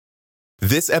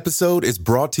This episode is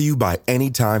brought to you by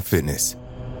Anytime Fitness.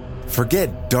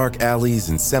 Forget dark alleys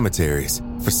and cemeteries.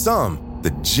 For some,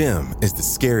 the gym is the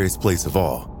scariest place of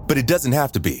all, but it doesn't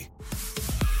have to be.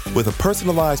 With a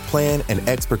personalized plan and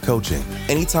expert coaching,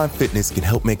 Anytime Fitness can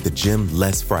help make the gym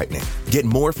less frightening. Get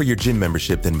more for your gym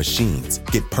membership than machines.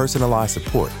 Get personalized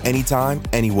support anytime,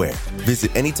 anywhere.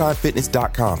 Visit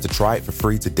AnytimeFitness.com to try it for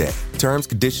free today. Terms,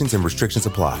 conditions, and restrictions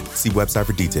apply. See website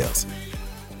for details.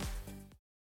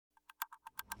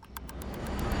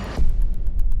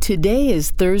 Today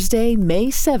is Thursday, May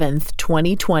 7th,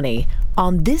 2020.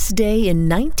 On this day in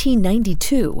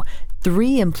 1992,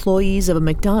 3 employees of a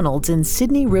McDonald's in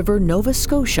Sydney River, Nova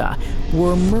Scotia,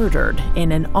 were murdered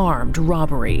in an armed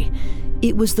robbery.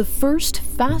 It was the first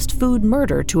fast food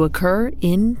murder to occur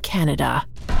in Canada.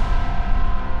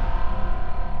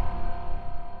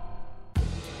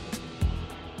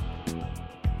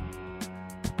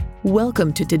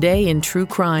 Welcome to Today in True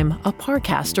Crime, a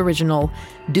Parcast original.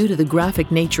 Due to the graphic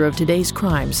nature of today's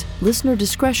crimes, listener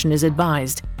discretion is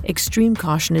advised. Extreme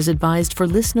caution is advised for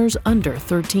listeners under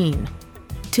 13.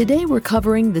 Today we're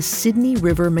covering the Sydney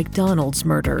River McDonald's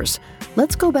murders.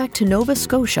 Let's go back to Nova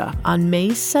Scotia on May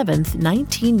 7th,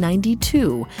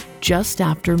 1992, just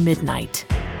after midnight.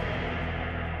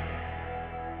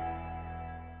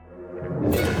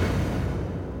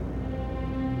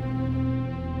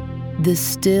 The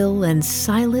still and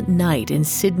silent night in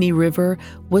Sydney River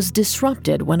was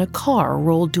disrupted when a car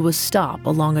rolled to a stop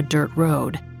along a dirt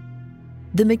road.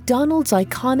 The McDonald's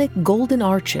iconic golden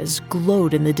arches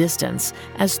glowed in the distance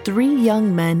as 3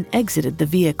 young men exited the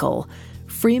vehicle: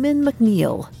 Freeman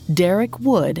McNeil, Derek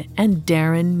Wood, and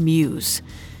Darren Muse.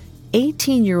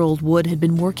 18-year-old Wood had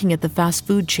been working at the fast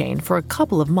food chain for a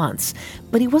couple of months,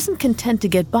 but he wasn't content to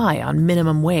get by on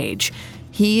minimum wage.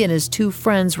 He and his 2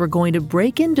 friends were going to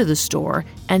break into the store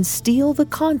and steal the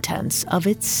contents of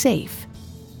its safe.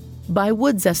 By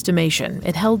Wood's estimation,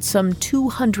 it held some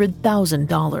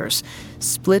 $200,000.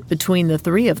 Split between the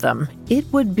 3 of them, it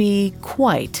would be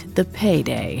quite the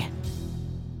payday.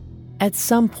 At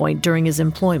some point during his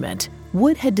employment,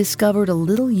 Wood had discovered a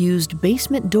little used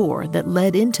basement door that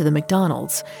led into the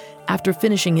McDonald's. After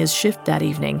finishing his shift that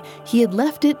evening, he had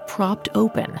left it propped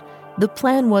open. The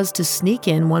plan was to sneak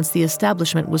in once the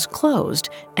establishment was closed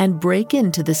and break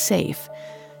into the safe.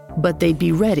 But they'd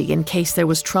be ready in case there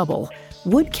was trouble.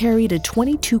 Wood carried a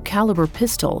 .22 caliber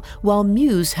pistol, while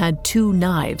Muse had 2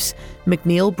 knives.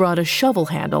 McNeil brought a shovel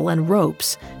handle and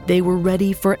ropes. They were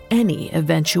ready for any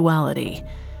eventuality.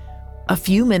 A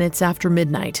few minutes after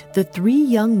midnight, the 3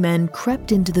 young men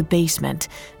crept into the basement,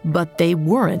 but they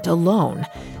weren't alone.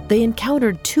 They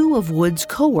encountered 2 of Wood's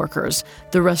co-workers,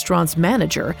 the restaurant's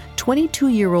manager,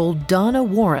 22-year-old Donna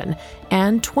Warren,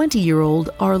 and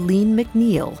 20-year-old Arlene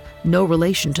McNeil, no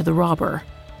relation to the robber.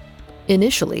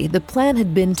 Initially, the plan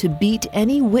had been to beat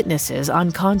any witnesses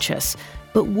unconscious,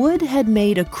 but Wood had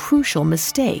made a crucial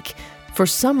mistake. For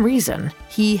some reason,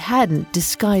 he hadn't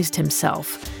disguised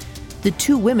himself. The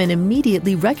 2 women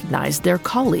immediately recognized their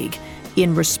colleague.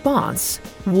 In response,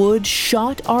 Wood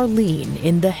shot Arlene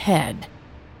in the head.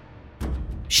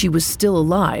 She was still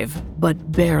alive,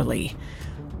 but barely.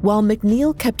 While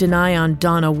McNeil kept an eye on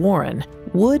Donna Warren,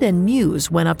 Wood and Muse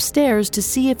went upstairs to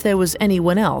see if there was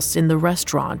anyone else in the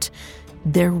restaurant.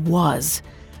 There was.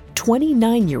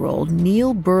 29-year-old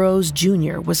Neil Burrows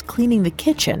Jr. was cleaning the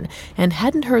kitchen and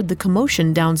hadn't heard the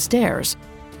commotion downstairs.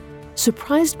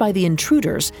 Surprised by the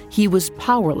intruders, he was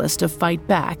powerless to fight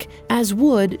back as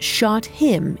Wood shot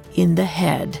him in the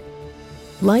head.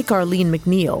 Like Arlene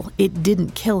McNeil, it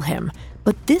didn't kill him,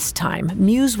 but this time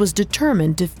Muse was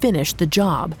determined to finish the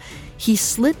job. He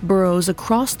slit Burrows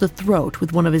across the throat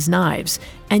with one of his knives,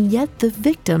 and yet the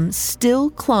victim still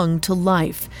clung to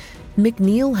life.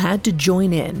 McNeil had to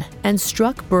join in and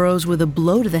struck Burrows with a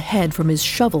blow to the head from his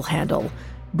shovel handle.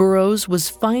 Burrows was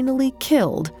finally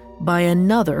killed by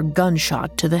another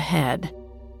gunshot to the head.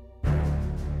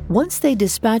 Once they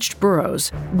dispatched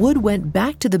Burrows, Wood went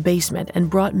back to the basement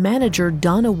and brought manager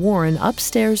Donna Warren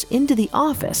upstairs into the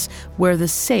office where the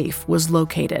safe was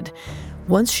located.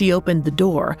 Once she opened the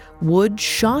door, Wood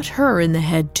shot her in the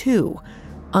head too.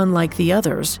 Unlike the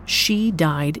others, she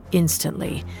died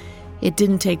instantly. It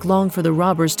didn't take long for the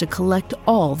robbers to collect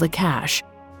all the cash.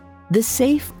 The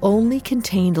safe only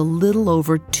contained a little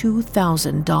over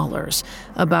 $2,000,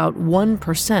 about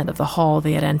 1% of the haul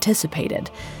they had anticipated,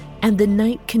 and the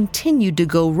night continued to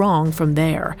go wrong from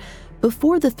there.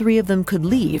 Before the 3 of them could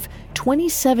leave,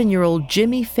 27-year-old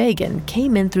Jimmy Fagan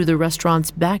came in through the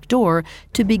restaurant's back door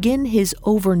to begin his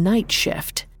overnight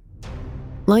shift.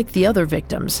 Like the other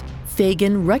victims,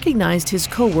 Fagan recognized his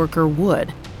co-worker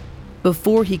Wood.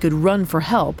 Before he could run for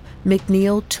help,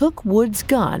 McNeil took Wood's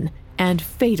gun and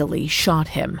fatally shot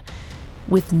him.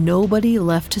 With nobody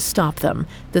left to stop them,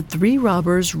 the three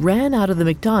robbers ran out of the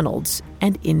McDonald's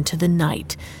and into the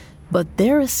night. But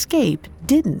their escape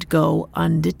didn't go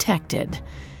undetected.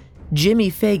 Jimmy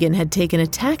Fagan had taken a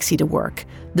taxi to work.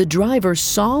 The driver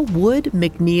saw Wood,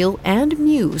 McNeil, and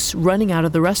Muse running out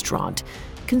of the restaurant.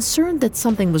 Concerned that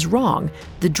something was wrong,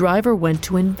 the driver went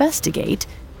to investigate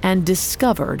and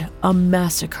discovered a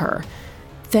massacre.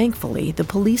 Thankfully, the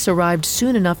police arrived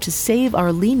soon enough to save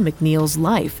Arlene McNeil's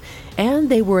life, and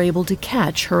they were able to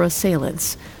catch her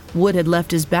assailants. Wood had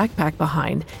left his backpack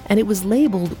behind, and it was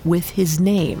labeled with his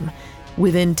name.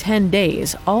 Within 10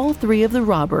 days, all three of the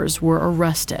robbers were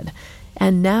arrested,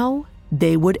 and now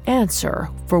they would answer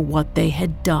for what they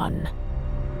had done.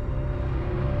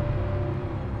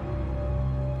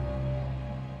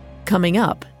 Coming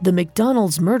up, the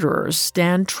McDonald's murderers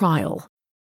stand trial.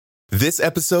 This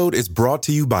episode is brought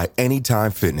to you by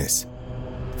Anytime Fitness.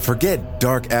 Forget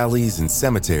dark alleys and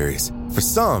cemeteries. For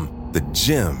some, the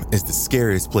gym is the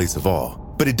scariest place of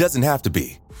all, but it doesn't have to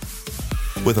be.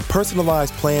 With a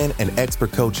personalized plan and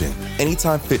expert coaching,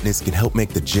 Anytime Fitness can help make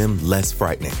the gym less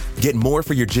frightening. Get more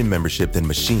for your gym membership than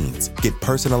machines. Get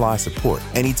personalized support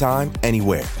anytime,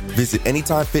 anywhere. Visit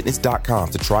AnytimeFitness.com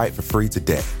to try it for free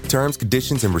today. Terms,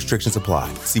 conditions, and restrictions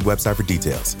apply. See website for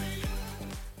details.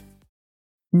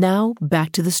 Now,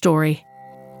 back to the story.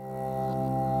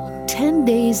 10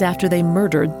 days after they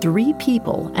murdered 3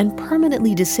 people and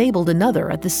permanently disabled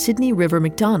another at the Sydney River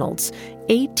McDonald's,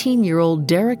 18-year-old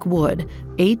Derek Wood,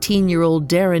 18-year-old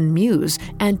Darren Muse,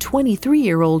 and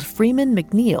 23-year-old Freeman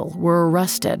McNeil were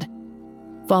arrested.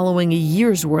 Following a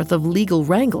year's worth of legal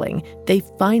wrangling, they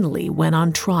finally went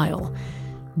on trial.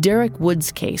 Derek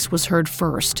Wood's case was heard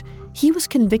first. He was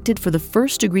convicted for the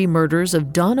first-degree murders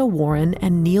of Donna Warren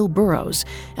and Neil Burrows,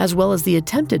 as well as the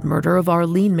attempted murder of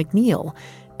Arlene McNeil.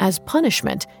 As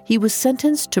punishment, he was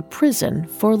sentenced to prison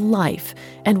for life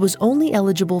and was only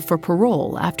eligible for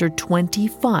parole after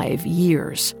 25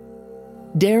 years.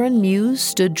 Darren Muse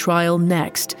stood trial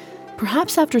next.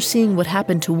 Perhaps after seeing what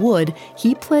happened to Wood,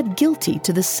 he pled guilty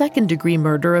to the second-degree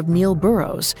murder of Neil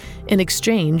Burrows. In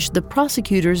exchange, the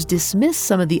prosecutors dismissed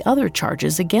some of the other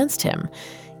charges against him.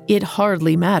 It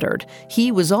hardly mattered.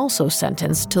 He was also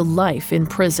sentenced to life in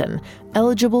prison,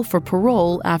 eligible for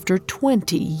parole after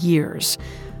 20 years.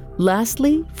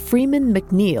 Lastly, Freeman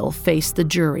McNeil faced the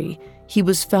jury. He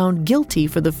was found guilty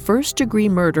for the first-degree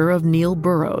murder of Neil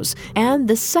Burrows and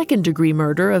the second-degree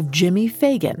murder of Jimmy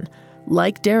Fagan.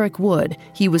 Like Derek Wood,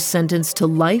 he was sentenced to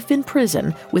life in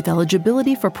prison with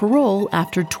eligibility for parole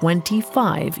after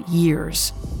 25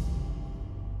 years.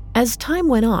 As time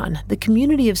went on, the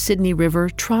community of Sydney River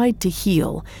tried to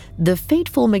heal. The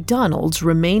fateful McDonald's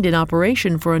remained in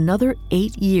operation for another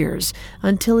 8 years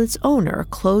until its owner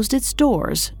closed its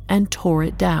doors and tore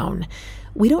it down.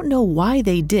 We don't know why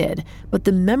they did, but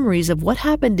the memories of what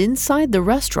happened inside the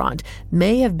restaurant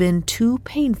may have been too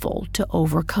painful to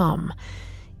overcome.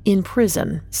 In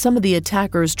prison, some of the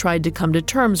attackers tried to come to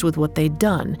terms with what they'd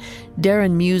done.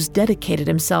 Darren Muse dedicated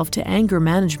himself to anger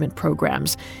management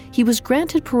programs. He was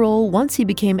granted parole once he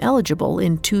became eligible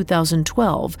in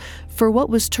 2012 for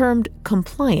what was termed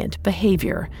compliant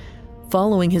behavior.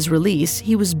 Following his release,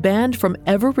 he was banned from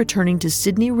ever returning to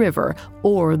Sydney River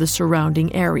or the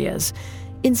surrounding areas.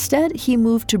 Instead, he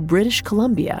moved to British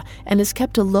Columbia and has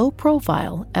kept a low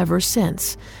profile ever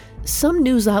since. Some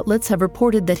news outlets have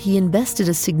reported that he invested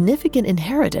a significant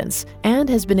inheritance and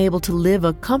has been able to live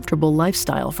a comfortable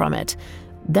lifestyle from it.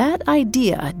 That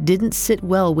idea didn't sit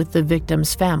well with the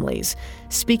victims' families.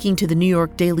 Speaking to the New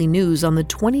York Daily News on the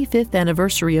 25th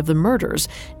anniversary of the murders,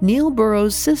 Neil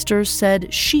Burrows' sister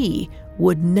said she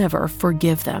would never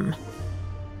forgive them.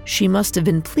 She must have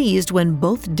been pleased when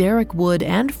both Derek Wood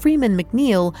and Freeman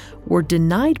McNeil were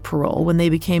denied parole when they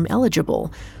became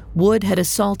eligible. Wood had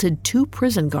assaulted 2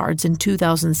 prison guards in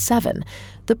 2007.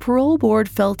 The parole board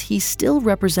felt he still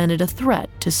represented a threat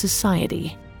to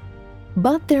society.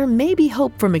 But there may be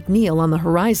hope for McNeil on the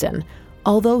horizon.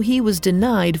 Although he was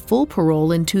denied full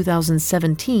parole in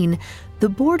 2017, the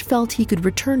board felt he could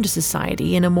return to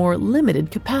society in a more limited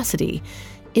capacity.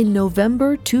 In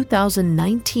November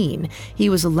 2019, he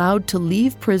was allowed to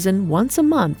leave prison once a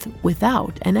month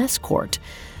without an escort.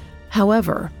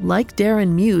 However, like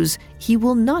Darren Muse, he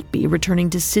will not be returning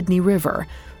to Sydney River.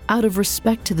 Out of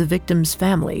respect to the victims'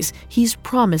 families, he's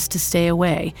promised to stay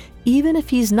away, even if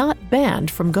he's not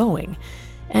banned from going.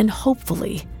 And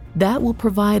hopefully, that will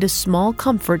provide a small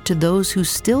comfort to those who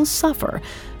still suffer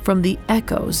from the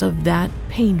echoes of that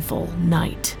painful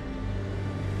night.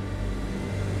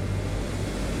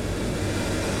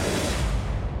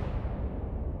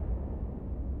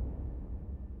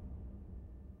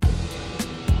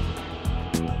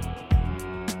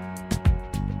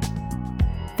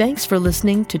 Thanks for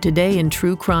listening to Today in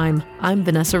True Crime. I'm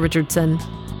Vanessa Richardson.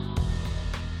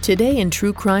 Today in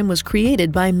True Crime was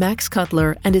created by Max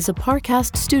Cutler and is a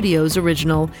Parcast Studios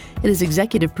original. It is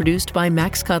executive produced by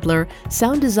Max Cutler,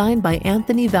 sound designed by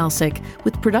Anthony Valsic,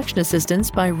 with production assistance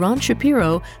by Ron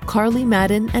Shapiro, Carly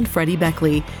Madden, and Freddie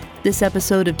Beckley. This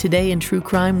episode of Today in True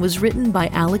Crime was written by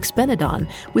Alex Benedon,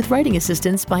 with writing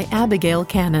assistance by Abigail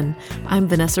Cannon. I'm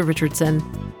Vanessa Richardson.